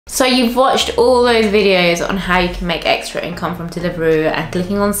So you've watched all those videos on how you can make extra income from Deliveroo and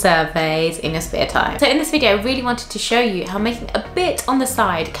clicking on surveys in your spare time. So in this video, I really wanted to show you how making a bit on the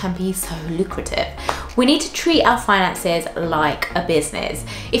side can be so lucrative. We need to treat our finances like a business.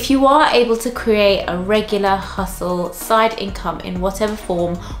 If you are able to create a regular hustle, side income in whatever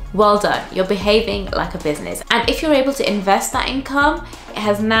form, well done, you're behaving like a business. And if you're able to invest that income, it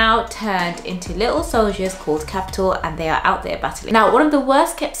has now turned into little soldiers called capital, and they are out there battling. Now, one of the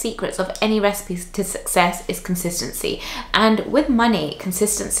worst kept secrets of any recipes to success is consistency. And with money,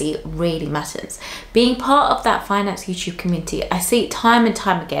 consistency really matters. Being part of that finance YouTube community, I see time and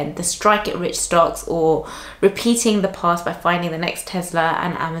time again, the strike it rich stocks or repeating the past by finding the next Tesla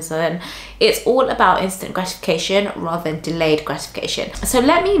and Amazon. It's all about instant gratification rather than delayed gratification. So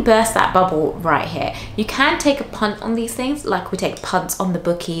let me burst that bubble right here. You can take a punt on these things like we take punts on the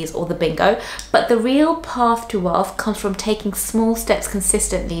bookies or the bingo, but the real path to wealth comes from taking small steps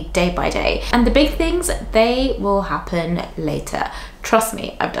consistently day by day. And the big things, they will happen later. Trust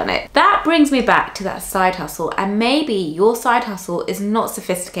me, I've done it. That brings me back to that side hustle, and maybe your side hustle is not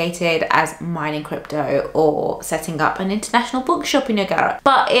sophisticated as mining crypto or setting up an international bookshop in your garage,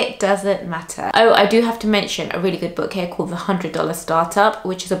 but it doesn't matter. Oh, I do have to mention a really good book here called The $100 Startup,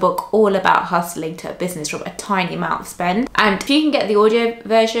 which is a book all about hustling to a business from a tiny amount of spend. And if you can get the audio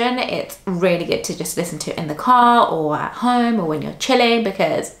version, it's really good to just listen to in the car or at home or when you're chilling,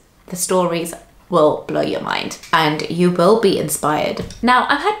 because the stories will blow your mind and you will be inspired. Now,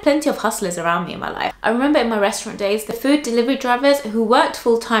 I've had plenty of hustlers around me in my life. I remember in my restaurant days, the food delivery drivers who worked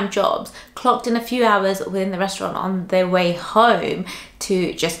full-time jobs clocked in a few hours within the restaurant on their way home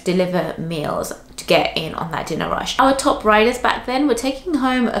to just deliver meals to get in on that dinner rush. Our top riders back then were taking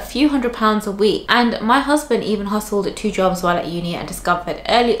home a few £100s a week, and my husband even hustled at 2 jobs while at uni and discovered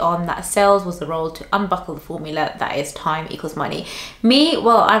early on that sales was the role to unbuckle the formula that is time equals money. Me,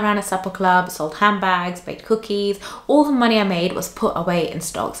 well, I ran a supper club, sold handbags, baked cookies. All the money I made was put away in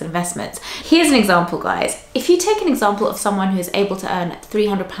stocks and investments. Here's an example, guys. If you take an example of someone who is able to earn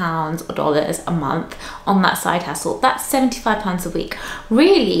 £300 or dollars a month on that side hustle, that's £75 a week.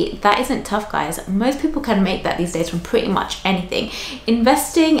 Really, that isn't tough, guys. Most people can make that these days from pretty much anything.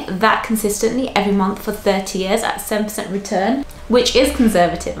 Investing that consistently every month for 30 years at 7% return, which is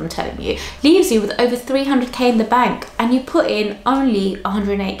conservative, I'm telling you, leaves you with over 300k in the bank, and you put in only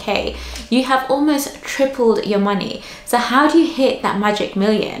 108k. You have almost tripled your money. So how do you hit that magic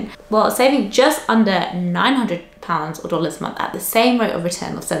million? Well, saving just under £900 or dollars a month at the same rate of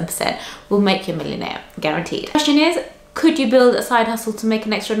return of 7% will make you a millionaire, guaranteed. The question is, could you build a side hustle to make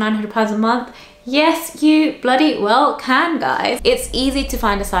an extra £900 a month? Yes, you bloody well can, guys. It's easy to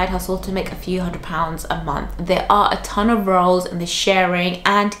find a side hustle to make a few £100s a month. There are a ton of roles in the sharing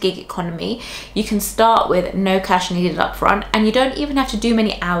and gig economy. You can start with no cash needed up front, and you don't even have to do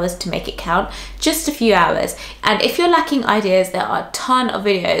many hours to make it count, just a few hours. And if you're lacking ideas, there are a ton of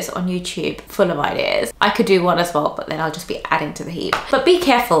videos on YouTube full of ideas. I could do one as well, but then I'll just be adding to the heap. But be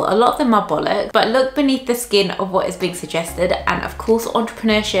careful, a lot of them are bollocks, but look beneath the skin of what is being suggested, and of course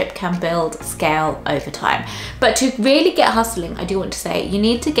entrepreneurship can build scale over time. But to really get hustling, I do want to say you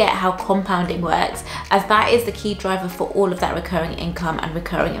need to get how compounding works, as that is the key driver for all of that recurring income and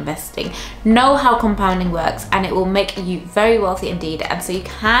recurring investing. Know how compounding works and it will make you very wealthy indeed. And so you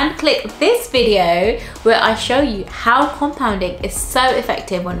can click this video where I show you how compounding is so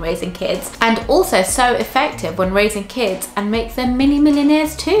effective when raising kids, and also so effective when raising kids and make them mini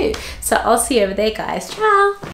millionaires too. So I'll see you over there, guys. Ciao.